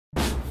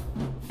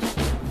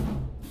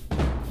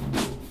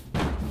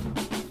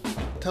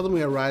Tell Them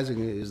We Are Rising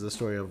is the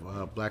story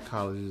of black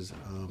colleges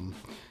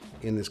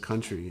in this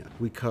country.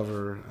 We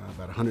cover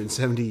about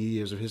 170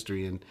 years of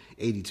history in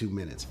 82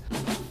 minutes.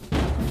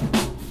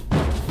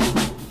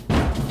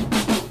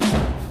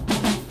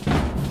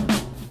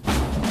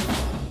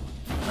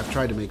 I've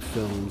tried to make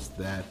films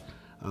that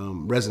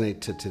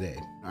resonate to today.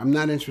 I'm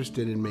not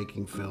interested in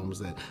making films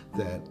that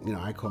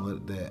I call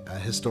it a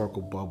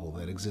historical bubble,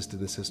 that exist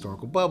in this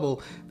historical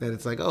bubble, that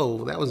it's like,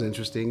 oh, that was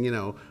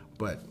interesting,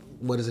 but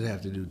what does it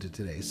have to do to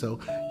today?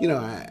 So,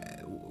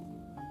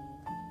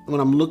 when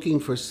I'm looking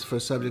for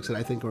subjects that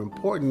I think are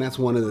important, that's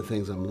one of the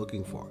things I'm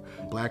looking for.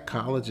 Black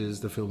Colleges,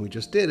 the film we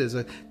just did, is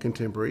a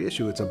contemporary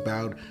issue. It's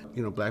about,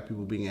 black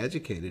people being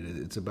educated.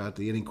 It's about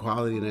the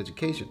inequality in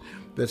education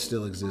that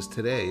still exists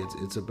today.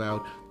 It's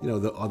about,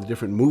 all the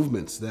different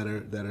movements that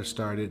are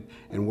started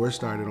and were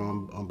started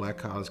on black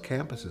college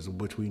campuses,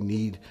 which we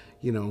need,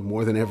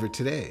 more than ever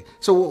today.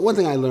 So one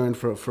thing I learned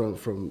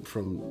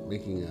from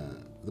making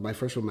my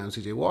first film, Madam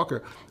C.J.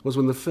 Walker, was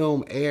when the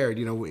film aired.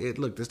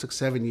 Look, this took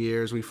 7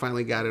 years. We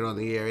finally got it on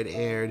the air. It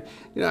aired.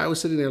 I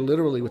was sitting there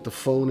literally with the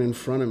phone in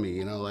front of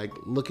me, like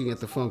looking at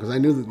the phone, because I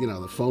knew that,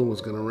 the phone was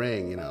going to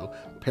ring,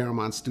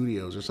 Paramount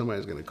Studios or somebody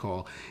was going to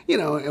call,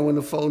 and when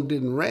the phone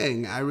didn't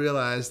ring, I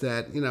realized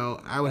that,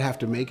 I would have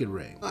to make it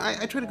ring.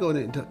 I try to go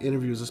into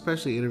interviews,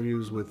 especially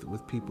interviews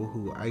with people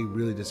who I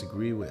really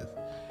disagree with,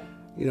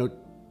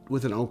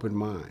 with an open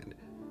mind.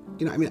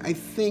 I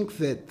think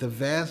that the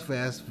vast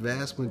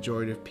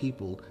majority of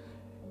people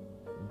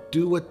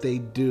do what they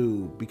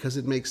do because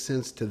it makes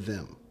sense to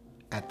them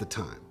at the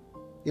time.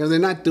 They're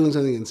not doing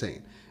something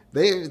insane.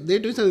 They're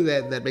doing something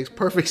that makes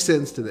perfect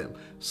sense to them.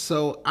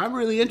 So I'm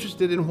really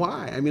interested in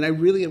why. I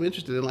really am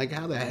interested in,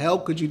 how the hell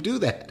could you do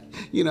that?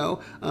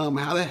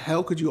 How the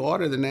hell could you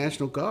order the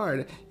National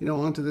Guard,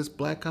 onto this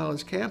black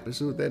college campus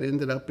that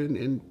ended up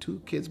in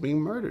 2 kids being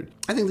murdered?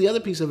 I think the other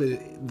piece of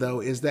it,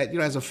 though, is that,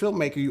 as a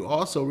filmmaker, you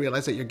also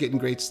realize that you're getting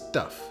great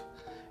stuff.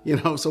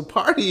 So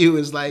part of you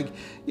is like,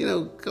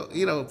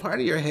 part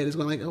of your head is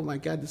going like, oh my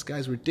God, this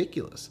guy's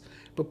ridiculous.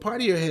 But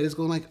part of your head is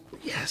going like,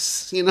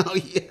 yes,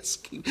 yes,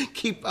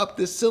 keep up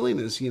this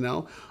silliness,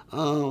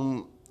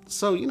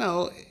 So,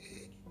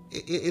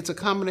 it's a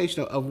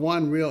combination of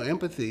one, real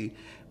empathy,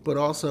 but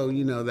also,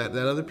 that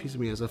other piece of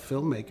me as a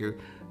filmmaker,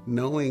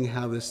 knowing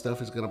how this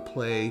stuff is going to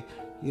play,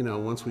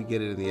 once we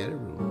get it in the edit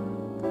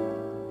room.